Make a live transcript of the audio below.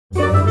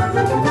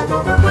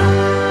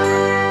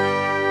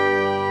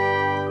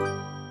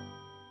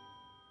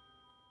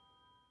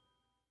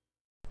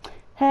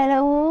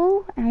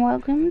Hello and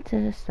welcome to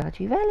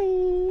Stardew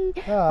Valley.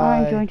 Hi.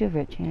 I'm joined with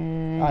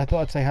Richard. I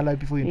thought I'd say hello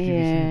before you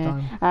introduce me this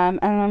time.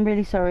 And I'm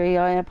really sorry,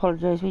 I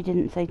apologise, we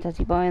didn't say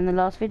Tazzy Bye in the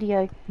last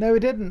video. No, we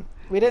didn't.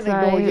 We didn't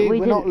ignore you.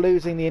 We're not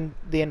losing the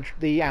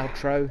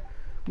outro.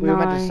 We were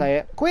meant to say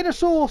it. Queen of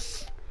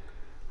Sauce!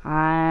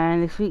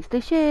 And this week's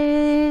dish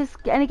is...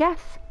 Get any guess?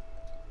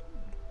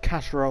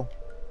 Casserole.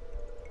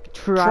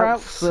 Trout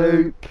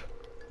soup.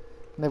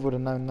 Never would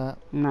have known that.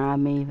 Nah,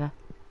 me either.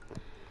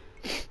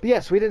 But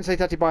yes, we didn't say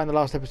Tatty Bye in the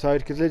last episode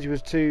because Lizzie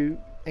was too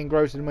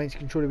engrossed in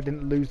making sure we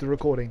didn't lose the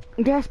recording.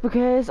 Yes,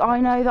 because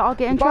I know that I'll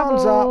get in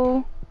trouble.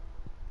 Up.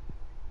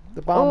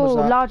 The barn was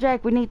up. Oh, large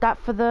egg. We need that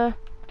for the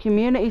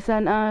community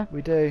centre.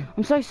 We do.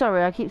 I'm so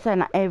sorry. I keep saying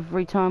that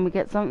every time we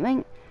get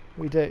something.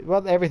 We do.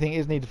 Well, everything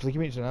is needed for the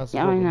community centre.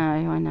 Yeah,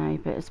 I know,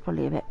 but it's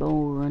probably a bit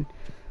boring.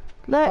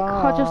 Look,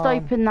 I'll just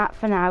open that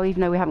for now,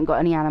 even though we haven't got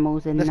any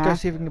animals in there. Let's go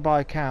see if we can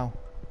buy a cow.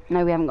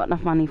 No, we haven't got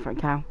enough money for a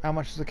cow. How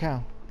much is a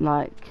cow?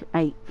 Like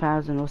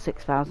 8,000 or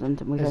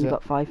 6,000, and we've only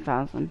got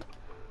 5,000.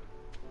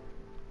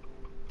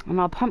 And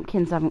our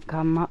pumpkins haven't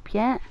come up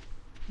yet.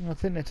 I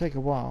think they take a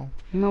while.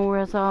 Nor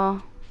as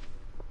our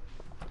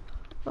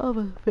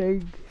other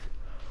things.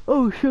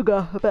 Oh,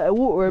 sugar! I better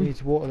water them. You need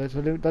to water this.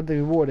 I don't think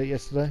we watered it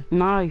yesterday.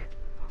 No.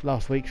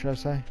 Last week, should I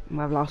say?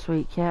 Well, last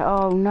week, yeah.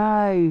 Oh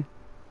no.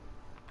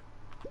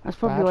 That's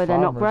probably why they're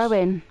not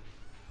growing.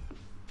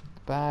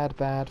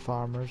 Bad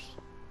farmers.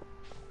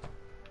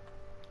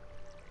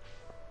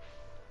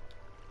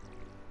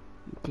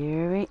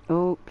 Dearie,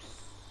 oops.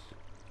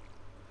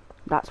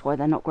 That's why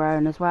they're not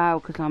growing as well,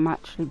 because I'm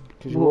actually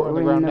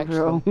watering the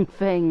wrong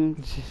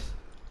thing.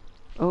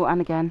 Oh, and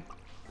again.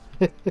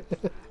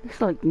 It's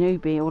like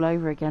newbie all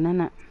over again,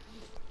 isn't it?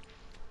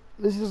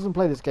 Lizzie doesn't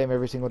play this game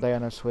every single day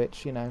on her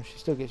Switch, you know, she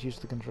still gets used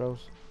to the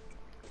controls.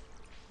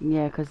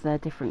 Yeah, because they're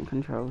different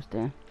controls,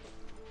 dear.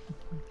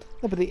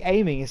 No, but the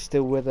aiming is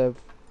still with a...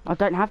 I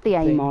don't have the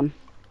aim on.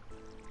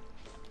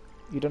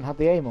 You don't have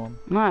the aim on?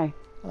 No.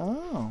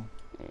 Oh.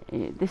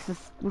 This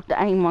is... With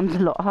the aim on's a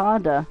lot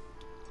harder.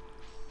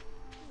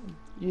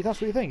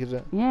 That's what you think, is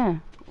it? Yeah.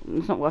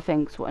 It's not what I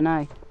think, it's what I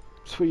know.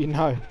 It's what you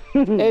know.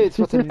 It's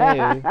what I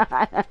know.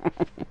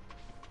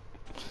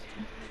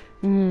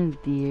 Oh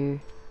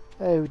dear.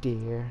 Oh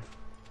dear.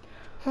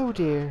 Oh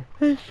dear.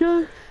 It's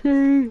just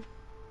the...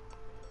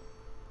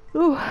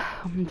 Oh,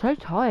 I'm so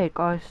tired,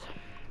 guys.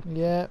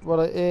 Yeah,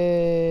 well it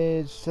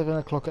is 7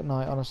 o'clock at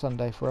night on a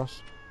Sunday for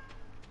us.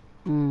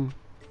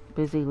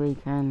 Busy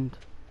weekend.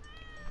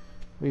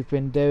 We've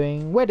been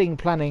doing wedding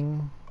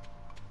planning.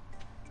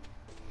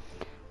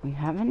 We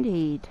have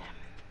indeed.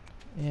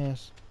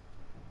 Yes.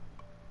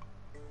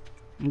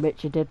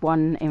 Richard did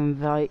one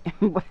invite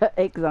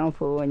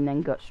example and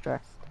then got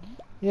stressed.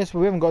 Yes, but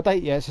we haven't got a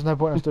date yet, so there's no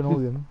point in us doing all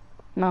of them.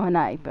 No, I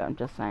know, but I'm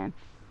just saying.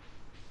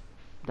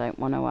 Don't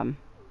want to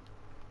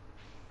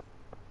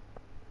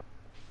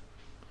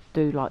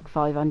do like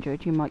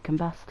 500, you might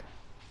combust.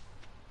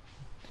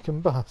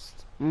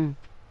 Combust? Mm.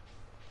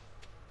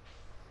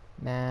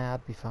 Nah,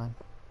 I'd be fine.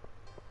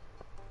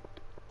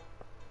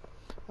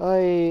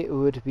 I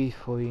would be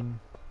fine.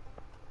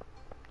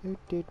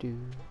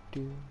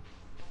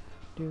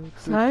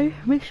 So,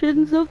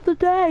 missions of the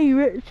day,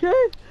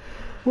 Richard.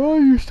 Why are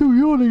you still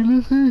yawning,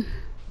 Lizzie?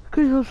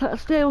 Because I'm sat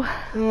still.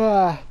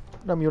 Ah,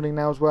 I'm yawning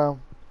now as well.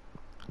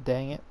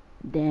 Dang it.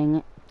 Dang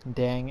it.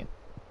 Dang it.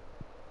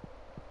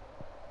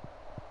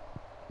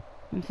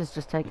 This has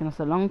just taken us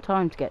a long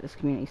time to get this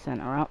community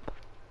centre up.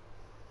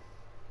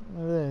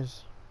 It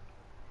is.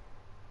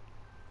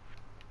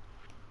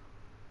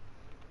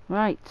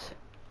 Right.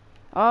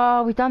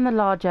 Oh, we've done the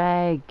large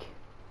egg.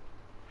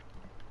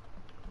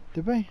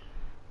 Did we?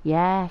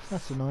 Yes.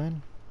 That's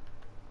annoying.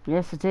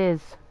 Yes, it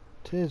is.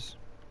 It is.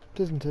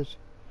 Isn't it?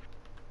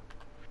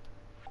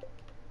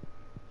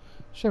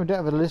 Shame we don't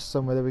have a list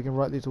somewhere that we can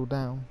write these all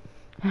down.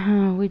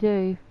 We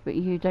do, but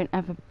you don't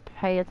ever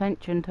pay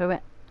attention to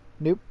it.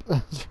 Nope,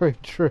 that's very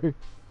true.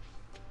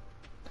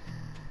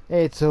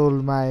 It's all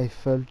my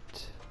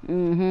fault. I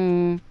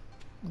don't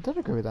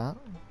agree with that.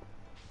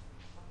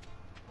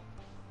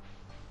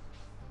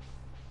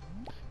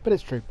 But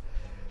it's true.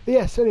 But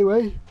yes,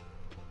 anyway.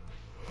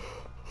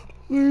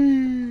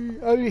 We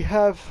only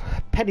have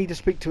Penny to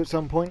speak to at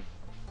some point.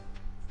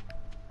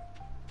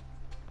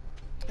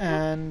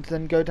 And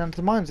then go down to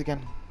the mines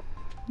again.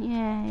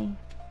 Yay.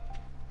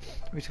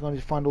 We're going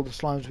to find all the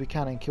slimes we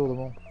can and kill them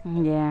all.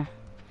 Yeah.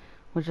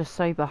 We're just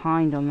so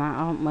behind on that,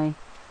 aren't we?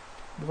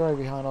 We're very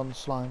behind on the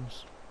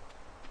slimes.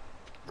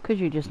 It's because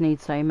you just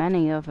need so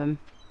many of them.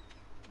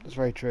 That's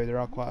very true, there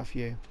are quite a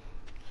few.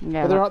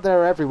 Yeah. But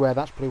they're everywhere,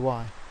 that's probably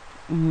why.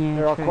 Yeah,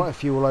 there are quite a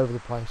few all over the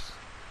place.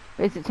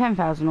 But is it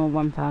 10,000 or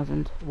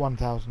 1,000?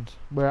 1,000.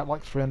 We're at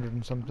like 300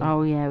 and something.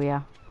 Oh yeah, we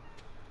are.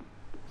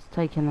 It's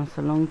taken us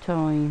a long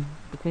time.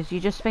 Because you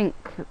just think,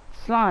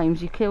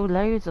 slimes, you kill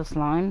loads of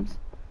slimes.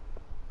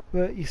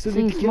 But you still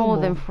need to Seems kill more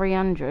than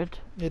 300.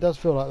 It does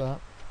feel like that.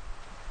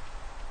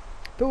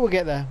 But we'll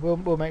get there.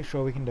 We'll make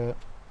sure we can do it.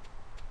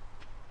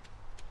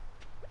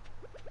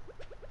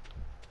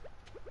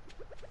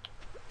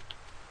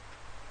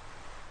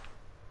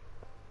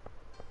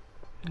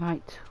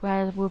 Right,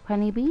 where will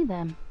Penny be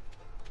then?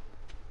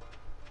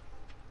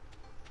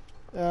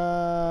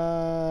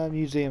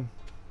 Museum.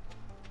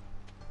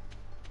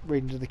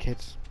 Reading to the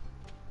kids.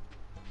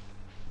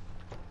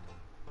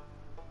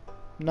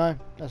 No,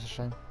 that's a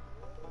shame.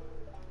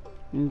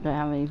 You don't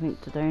have anything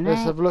to do now.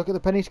 Let's have a look at the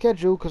Penny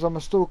schedule, because I'm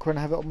a stalker and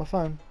I have it on my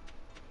phone.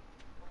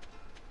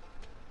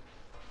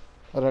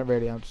 I don't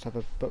really, I just have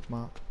a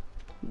bookmark.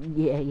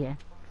 Yeah.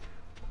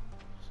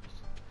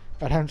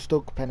 I don't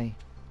stalk Penny.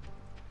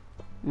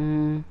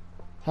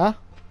 Huh?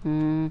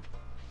 I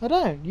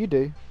don't, you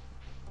do.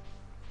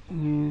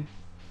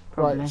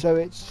 Probably. Right, so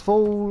it's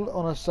fall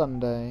on a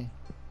Sunday.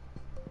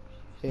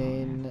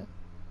 In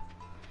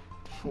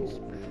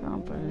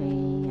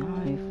Probably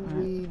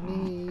we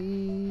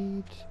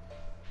need...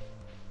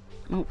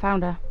 Oh,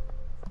 found her.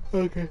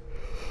 Okay.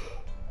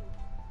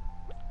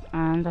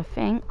 And I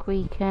think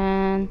we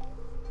can...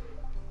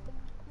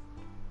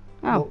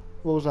 Oh.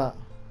 What was that?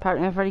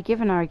 Apparently I've already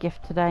given her a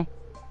gift today.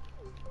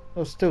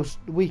 Oh, it's still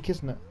a week,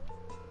 isn't it?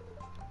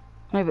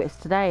 No, but it's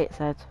today, it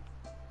said.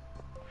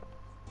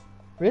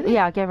 Really?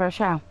 Yeah, I gave her a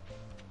shower.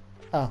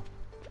 Oh.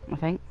 I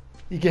think.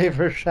 You gave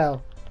her a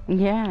shower?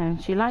 Yeah,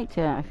 she liked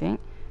it, I think.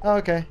 Oh,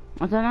 okay.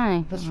 I don't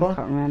know. That's fine. I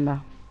can't remember.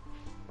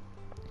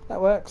 That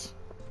works.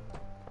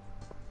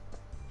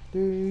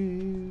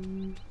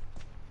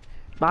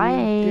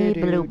 Bye,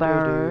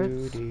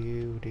 bluebirds.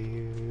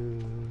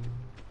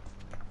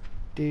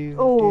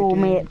 Oh,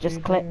 me, it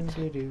just clicked.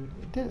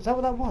 Is that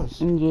what that was?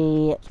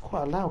 Yeah. It's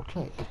quite a loud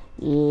click.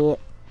 Yeah.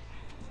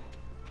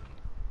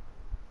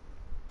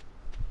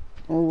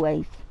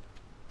 Always.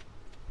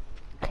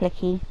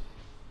 Clicky.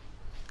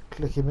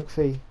 Clicky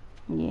McPhee.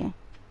 Yeah.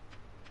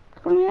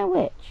 Calling me a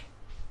witch?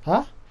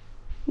 Huh?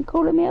 You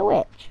calling me a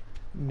witch?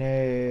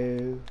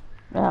 No.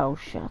 Oh,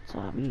 shut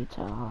up, you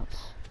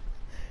tarts.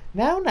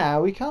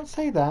 Now, we can't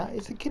say that.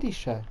 It's a kiddie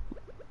show.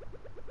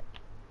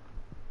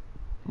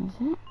 Is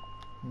it?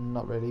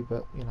 Not really,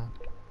 but, you know.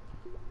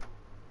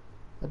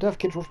 I do have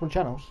kids watch my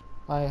channels.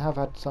 I have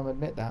had some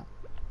admit that.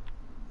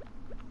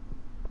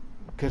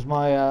 Because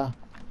my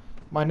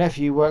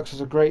nephew works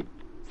as a great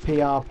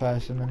PR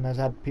person and has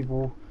had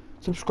people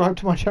subscribe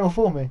to my channel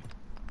for me.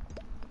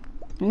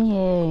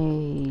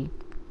 Yay.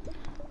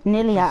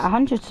 Nearly at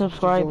 100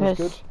 subscribers.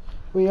 Good.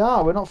 We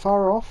are. We're not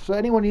far off. So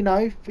anyone you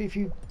know, if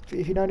you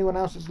know anyone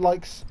else that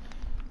likes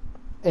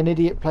an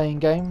idiot playing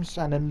games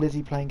and then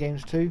Lizzie playing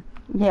games too.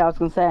 Yeah, I was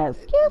going to say,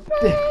 excuse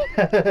me.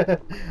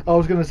 I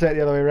was going to say it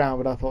the other way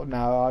around, but I thought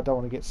no, I don't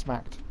want to get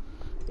smacked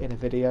in a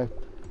video.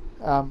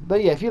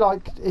 But yeah, if you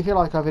like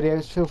our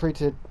videos, feel free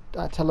to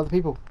tell other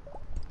people.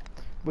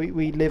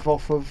 We live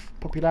off of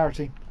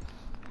popularity.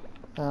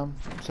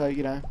 So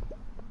you know,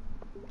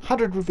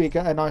 100 would be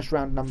a nice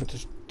round number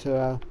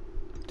to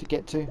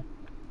get to.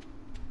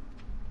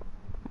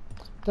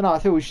 Don't know. I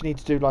think we should need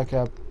to do like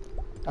a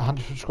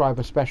 100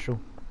 subscriber special.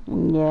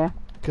 Yeah.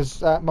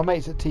 Because my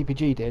mates at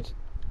TPG did.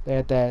 They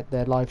had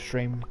their live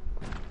stream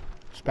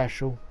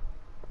special.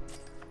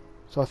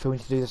 So I feel we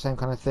need to do the same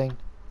kind of thing.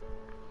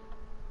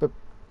 But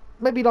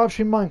maybe live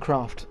stream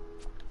Minecraft.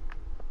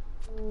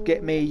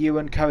 Get me, you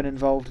and Cohen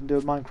involved and do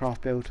a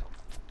Minecraft build.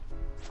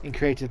 In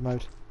creative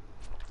mode.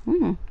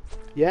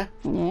 Yeah?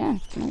 Yeah,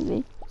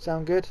 maybe.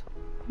 Sound good?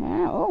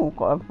 Yeah, oh,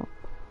 got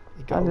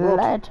a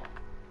lead.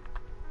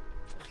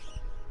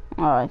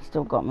 Oh, he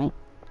still got me.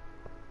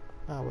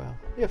 Oh well,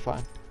 you're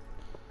fine.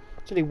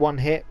 It's only one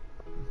hit.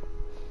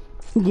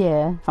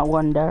 Yeah, I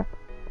wonder.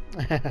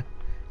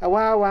 A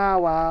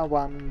wow,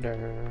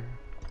 wonder.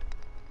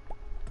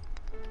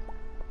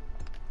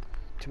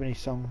 Too many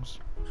songs.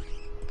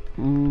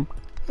 Oh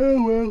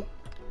well.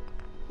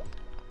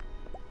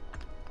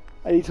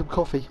 I need some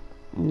coffee.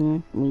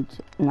 Me too.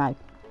 No.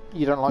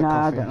 You don't like no,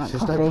 coffee? I don't like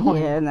There's coffee. no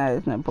point. Yeah, no,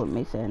 there's no point in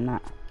me saying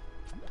that.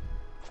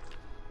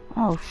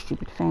 Oh,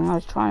 stupid thing, I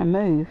was trying to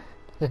move.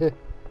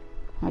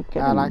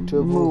 I like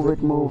to move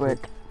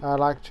it. I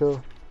like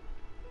to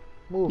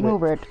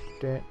move it.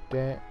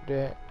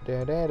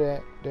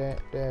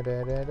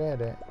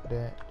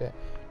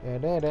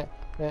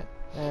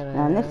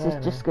 And this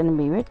is just going to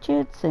be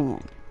Richard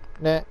singing.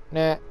 Okay,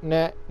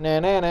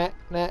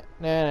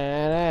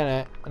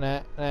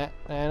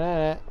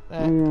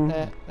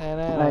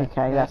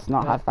 let's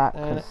not have that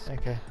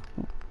because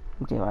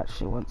we do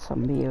actually want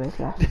some viewers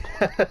left.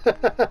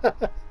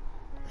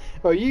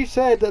 Well, you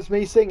said that's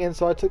me singing,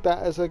 so I took that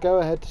as a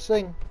go-ahead to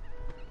sing.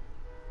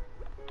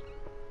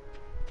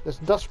 There's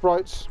some dust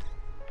sprites.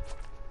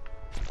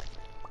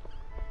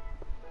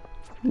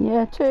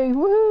 Yeah, 2.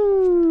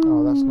 Woo!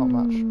 Oh, that's not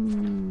much.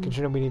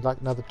 Considering we need like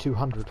another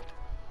 200.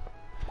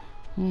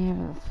 Yeah,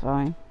 that's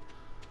fine.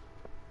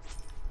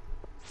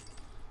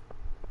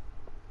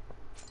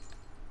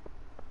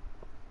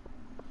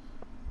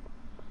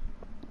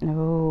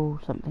 Oh,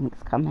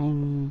 something's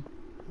coming.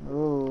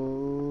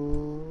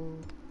 Oh.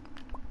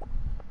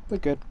 We're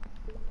good.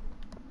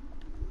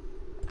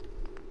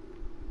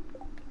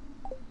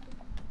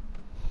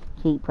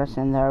 Keep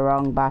pressing the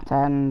wrong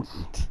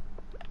buttons.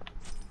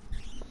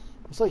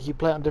 It's like you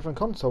play it on a different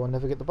console and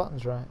never get the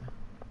buttons right.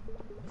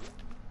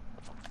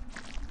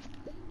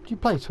 you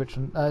play Switch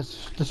on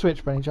the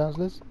Switch by any chance,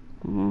 Liz?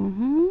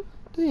 Mm-hmm.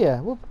 Do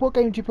you? What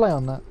game did you play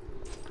on that?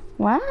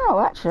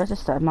 Wow, actually I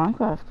just started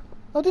Minecraft.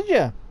 Oh, did you?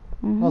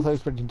 Mm-hmm. I thought I was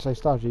expecting to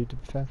say Stardew, to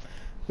be fair.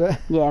 But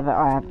yeah, but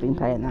I have been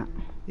playing that.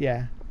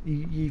 yeah,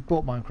 you've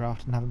bought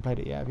Minecraft and haven't played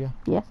it yet, have you?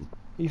 Yes.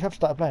 You have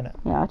started playing it?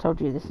 Yeah, I told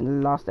you this in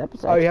the last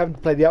episode. Oh, you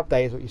haven't played the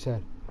update, is what you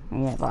said?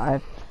 Yeah, but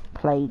I've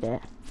played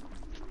it.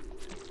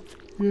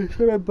 Yes,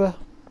 I remember.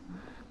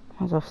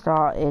 As I've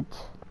started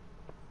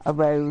a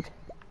road.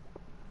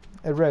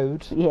 A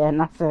road? Yeah, and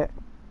that's it.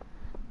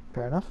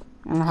 Fair enough.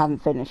 And I haven't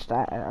finished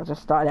that. I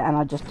just started it and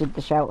I just did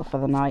the shelter for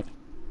the night.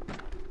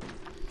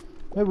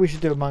 Maybe we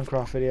should do a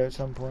Minecraft video at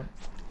some point.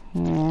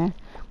 Yeah.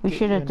 We Get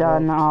should you have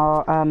done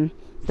involved. our,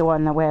 the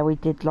one where we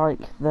did like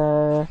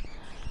the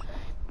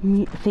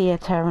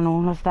theatre and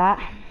all of that.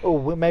 Oh,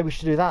 well, maybe we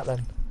should do that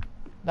then.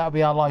 That'll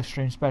be our live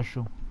stream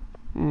special.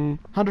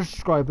 100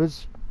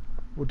 subscribers.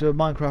 We'll do a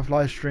Minecraft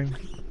live stream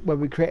where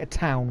we create a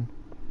town.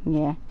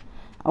 Yeah.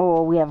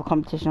 Or we have a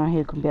competition on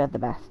who can build the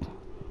best.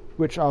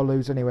 Which I'll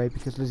lose anyway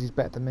because Lizzie's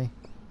better than me.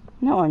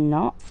 No, I'm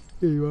not.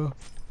 Yeah, you are.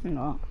 I'm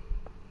not.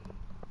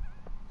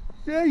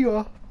 Yeah, you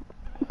are.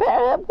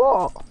 Better at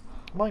what?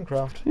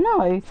 Minecraft.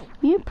 No,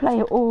 you play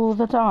it all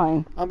the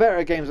time. I'm better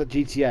at games like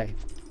GTA.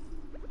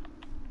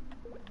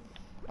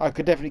 I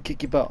could definitely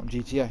kick your butt on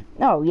GTA.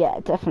 Oh, yeah,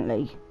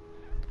 definitely.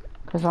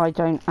 Because I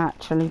don't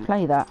actually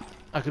play that.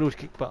 I could always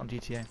kick butt on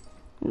GTA.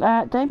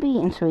 Don't be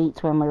eating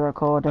sweets when we're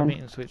recording. I'm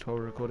eating Switch while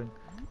we're recording.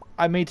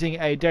 I'm eating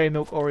a Dairy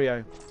Milk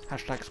Oreo.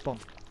 Hashtag spawn.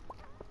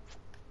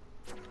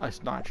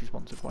 It's not actually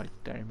sponsored by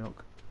Dairy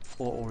Milk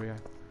or Oreo.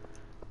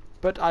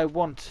 But I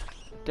want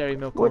Dairy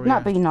Milk Wouldn't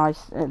Oreo. that be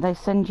nice? They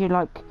send you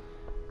like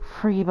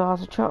 3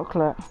 bars of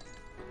chocolate.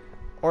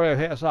 Oreo,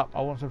 hit us up.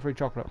 I want some free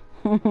chocolate.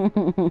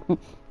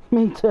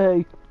 Me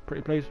too.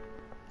 Pretty please.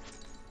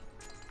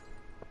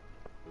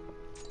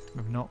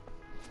 Maybe not.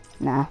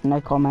 Nah, no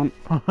comment.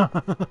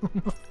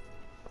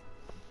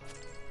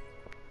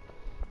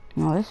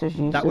 Oh, this was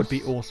useless. That would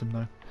be awesome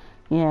though.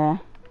 Yeah.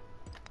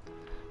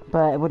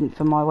 But it wouldn't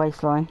for my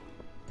waistline.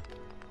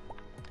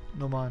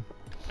 Not mine.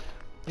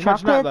 Can you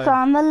imagine that, Chocolates though?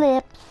 on the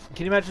lips.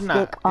 Can you imagine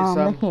Stick that? on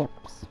the It's,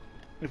 hips.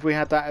 if we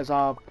had that as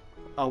our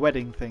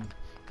wedding thing.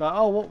 Like,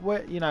 oh,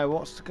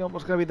 what's going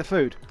to be the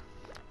food?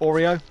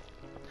 Oreo.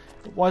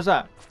 Why is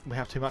that? We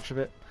have too much of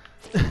it.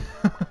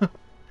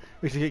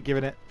 We should keep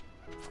giving it.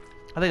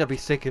 I think I'd be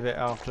sick of it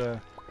after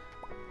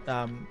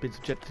being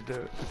subjected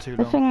to it for too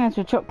The long. thing is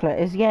with chocolate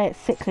is, yeah, it's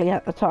sickly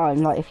at the time.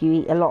 Like if you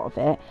eat a lot of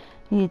it,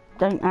 you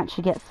don't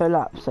actually get full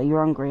up, so you're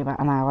hungry about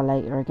an hour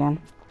later again.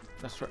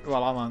 That's right.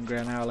 Well, I'm hungry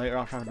an hour later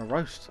after having a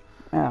roast.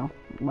 Oh,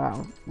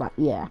 well, but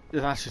yeah.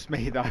 That's just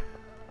me though.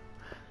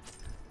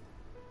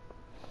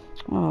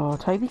 Oh,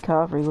 Toby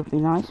Carvery would be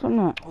nice,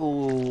 wouldn't it?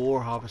 Oh,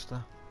 or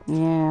harvester.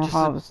 Yeah, Just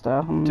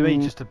harvester. To me,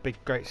 just a big,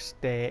 great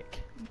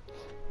steak.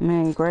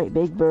 Me, great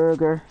big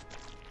burger.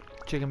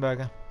 Chicken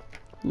burger.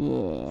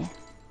 Yeah.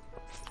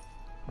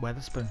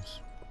 Weatherspoons.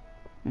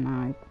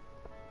 No.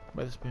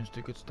 Weatherspoons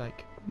do good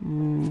steak.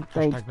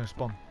 They, Hashtag no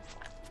spawn.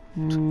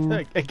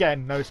 mm,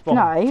 Again, no spawn.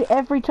 no,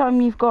 every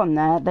time you've gone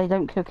there, they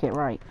don't cook it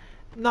right.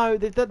 No,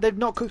 they've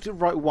not cooked it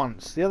right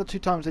once. The other 2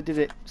 times they did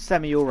it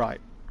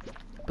semi-alright.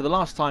 But the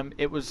last time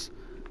it was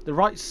the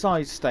right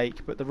size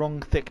steak but the wrong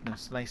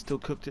thickness. And they still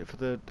cooked it for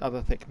the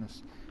other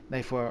thickness.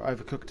 Therefore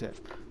overcooked it.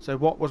 So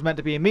what was meant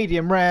to be a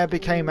medium rare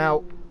became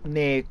out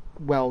near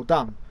well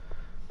done.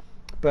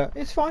 But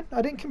it's fine.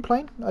 I didn't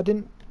complain. I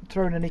didn't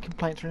throw in any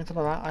complaints or anything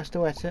like that. I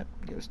still ate it.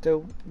 It was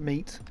still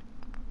meat.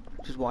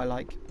 Which is what I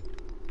like.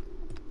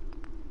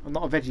 I'm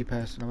not a veggie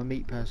person. I'm a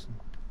meat person.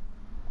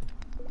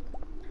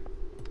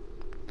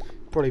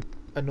 Probably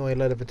annoy a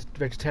load of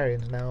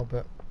vegetarians now,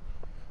 but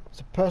it's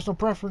a personal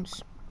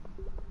preference.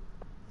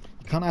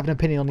 You can't have an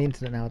opinion on the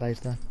internet nowadays,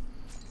 though.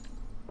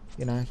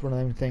 You know, it's one of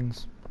them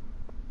things.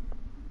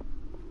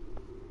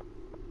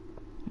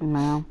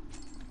 No.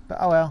 But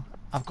oh well,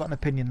 I've got an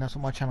opinion. That's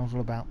what my channel's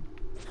all about.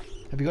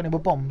 Have you got any more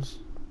bombs?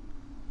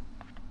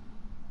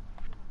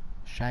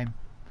 Shame.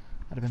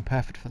 I'd have been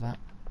perfect for that.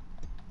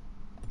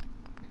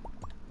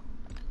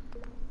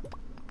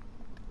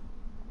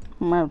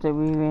 Well, do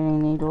we really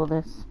need all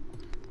this?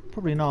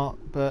 Probably not,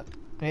 but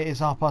it is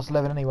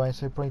 11:30 anyway,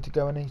 so probably need to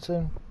go any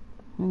soon.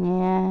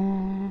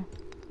 Yeah.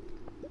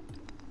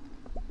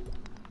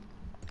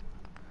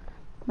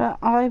 But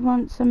I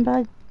want some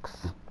bugs.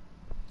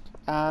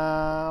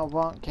 I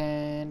want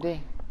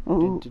candy.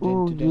 Ooh,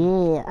 ooh,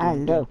 yeah, I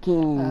love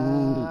candy.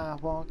 I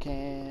want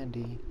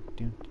candy.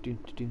 Do do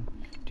do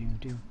do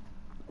do.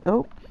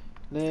 Oh.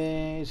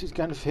 Lizzie's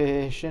going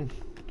fishing.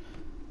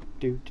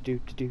 Do do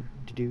do do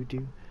do do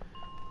do.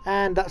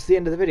 And that's the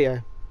end of the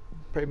video.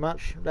 Pretty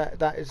much.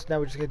 That is now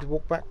we're just going to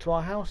walk back to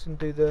our house and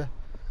do the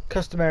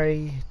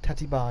customary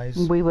tatty buys.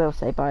 We will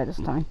say bye this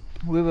time.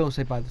 We will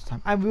say bye this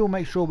time, and we will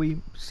make sure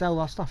we sell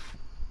our stuff.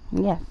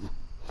 Yes.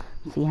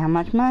 See how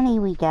much money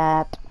we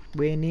get.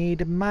 We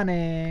need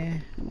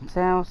money.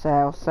 Sell,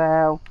 sell,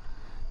 sell.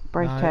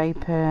 Break No.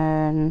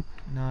 open.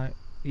 No.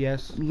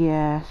 Yes.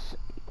 Yes.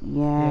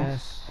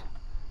 Yes.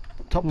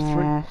 Top three,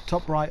 yes.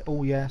 top right,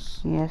 all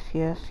yes. Yes,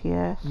 yes,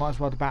 yes. Might as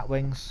well the bat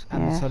wings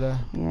and yes, the soda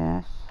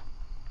yes.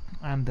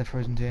 and the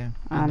frozen deer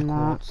and the that,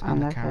 quartz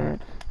and the carrot.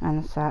 food,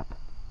 and the sap.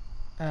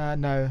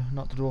 No,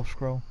 not the dwarf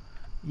scroll.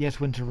 Yes,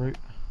 winter root.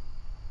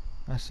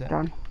 That's it.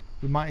 Done.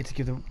 We might need to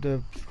give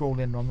the scroll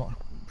in. I'm not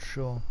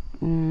sure. I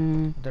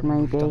don't remember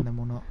Maybe. if we've done them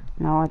or not.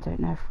 No, I don't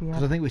know if we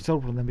Because have. I think we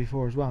sold one of them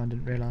before as well and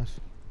didn't realise.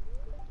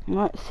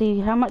 Right, see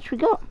how much we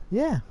got.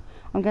 Yeah.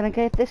 I'm gonna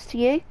give this to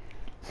you,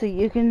 so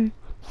you can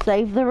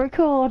save the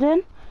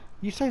recording.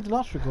 You saved the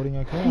last recording,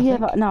 okay? I Yeah,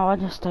 think. but no, I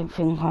just don't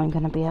think I'm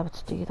gonna be able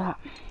to do that.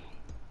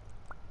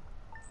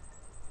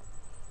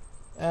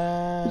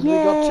 And we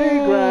got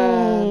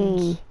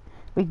 £2,000.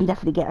 We can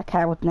definitely get a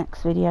cow with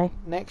next video.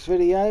 Next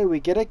video, we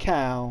get a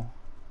cow.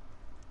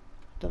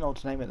 Don't know what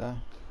to name it though.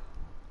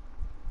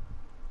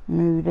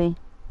 Moody.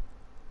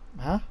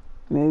 Huh?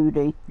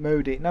 Moody.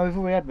 Moody. No, we've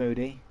already had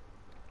Moody.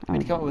 We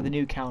need to come up with a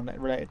new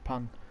cow-related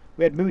pun.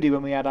 We had Moody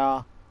when we had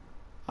our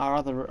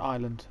other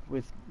island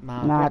with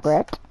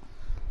Margaret.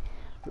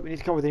 But we need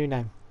to come up with a new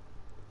name.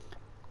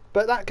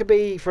 But that could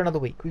be for another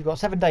week. We've got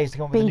 7 days to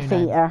come up with a new name.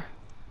 Beefeater.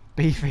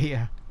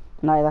 Beefeater.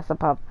 No, that's a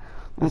pub.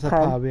 That's okay. a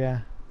pub, yeah.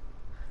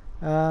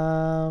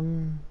 I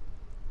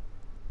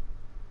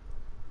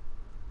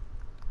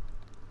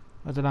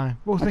don't know.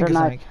 We'll think of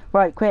something.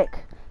 Right,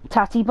 quick.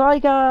 Tatty bye,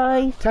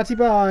 guys. Tatty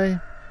bye.